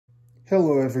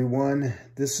Hello everyone,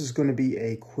 this is going to be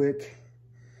a quick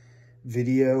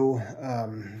video.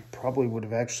 Probably would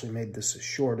have actually made this a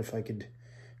short if I could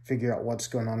figure out what's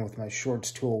going on with my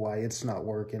shorts tool, why it's not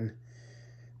working.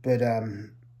 But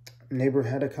neighbor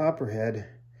had a copperhead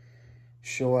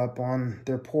show up on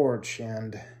their porch,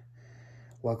 and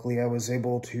luckily I was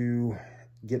able to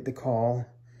get the call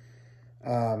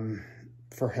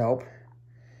for help,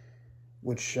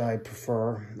 which I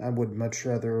prefer. I would much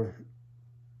rather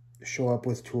show up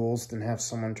with tools than have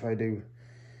someone try to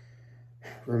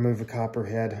remove a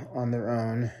copperhead on their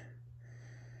own.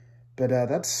 But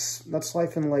that's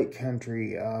life in lake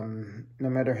country. No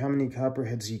matter how many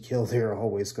copperheads you kill, they're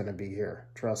always going to be here.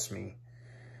 Trust me.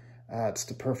 It's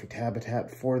the perfect habitat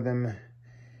for them.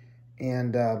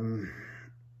 And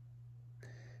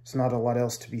it's not a lot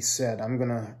else to be said. I'm going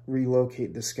to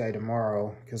relocate this guy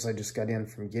tomorrow because I just got in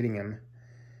from getting him.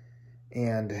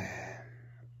 And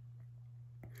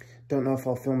don't know if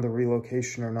I'll film the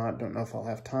relocation or not. Don't know if I'll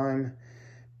have time.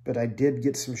 But I did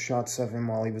get some shots of him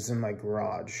while he was in my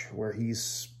garage, where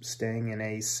he's staying in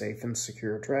a safe and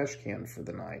secure trash can for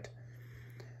the night.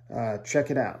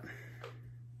 Check it out.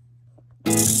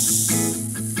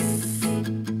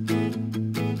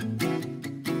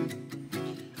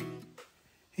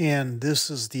 And this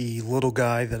is the little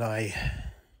guy that I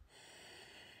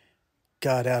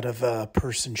got out of a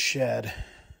person's shed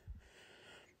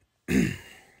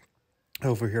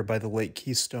over here by the Lake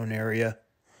Keystone area.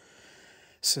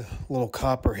 It's a little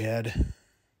copperhead.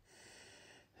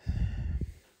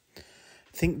 I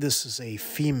think this is a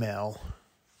female.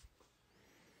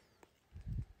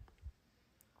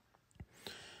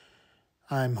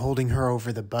 I'm holding her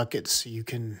over the bucket so you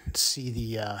can see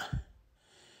the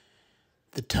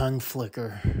tongue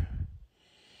flicker.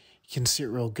 You can see it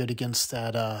real good against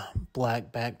that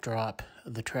black backdrop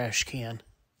of the trash can.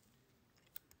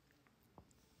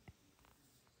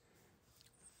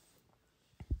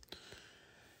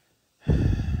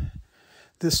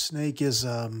 This snake is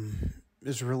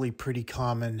really pretty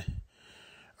common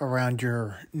around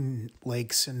your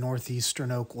lakes in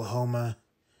northeastern Oklahoma.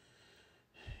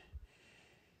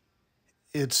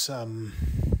 It's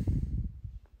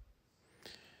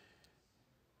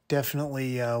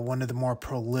definitely one of the more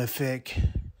prolific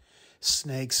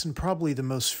snakes and probably the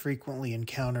most frequently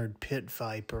encountered pit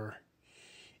viper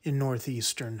in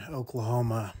northeastern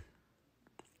Oklahoma.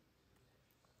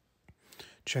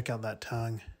 Check out that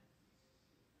tongue.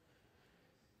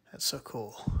 That's so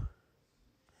cool.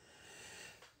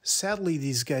 Sadly,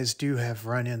 these guys do have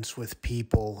run-ins with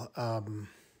people. I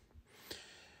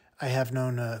have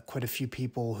known quite a few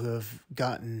people who have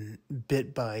gotten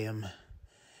bit by him,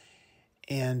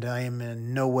 and I am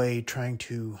in no way trying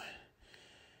to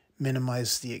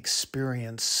minimize the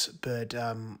experience, but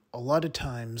a lot of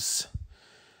times,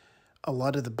 a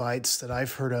lot of the bites that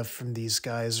I've heard of from these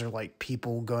guys are like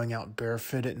people going out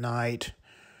barefoot at night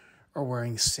or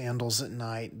wearing sandals at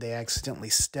night. They accidentally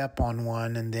step on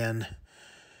one and then,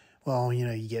 well, you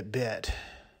know, you get bit.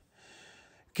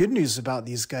 Good news about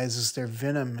these guys is their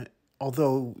venom,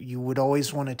 although you would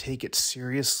always want to take it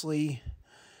seriously,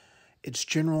 it's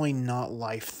generally not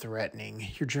life-threatening.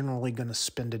 You're generally going to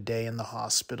spend a day in the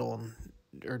hospital,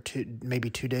 or maybe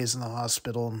 2 days in the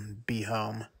hospital and be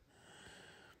home.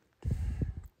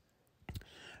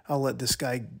 I'll let this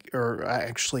guy, or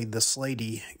actually this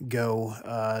lady,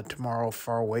 go tomorrow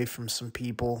far away from some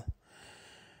people,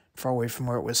 far away from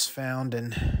where it was found,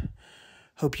 and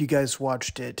hope you guys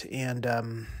watched it.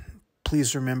 And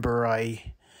please remember,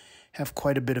 I have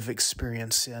quite a bit of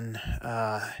experience in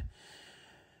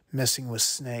messing with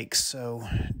snakes, so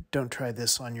don't try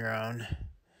this on your own.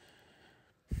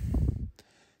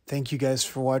 Thank you guys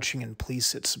for watching, and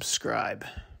please hit subscribe.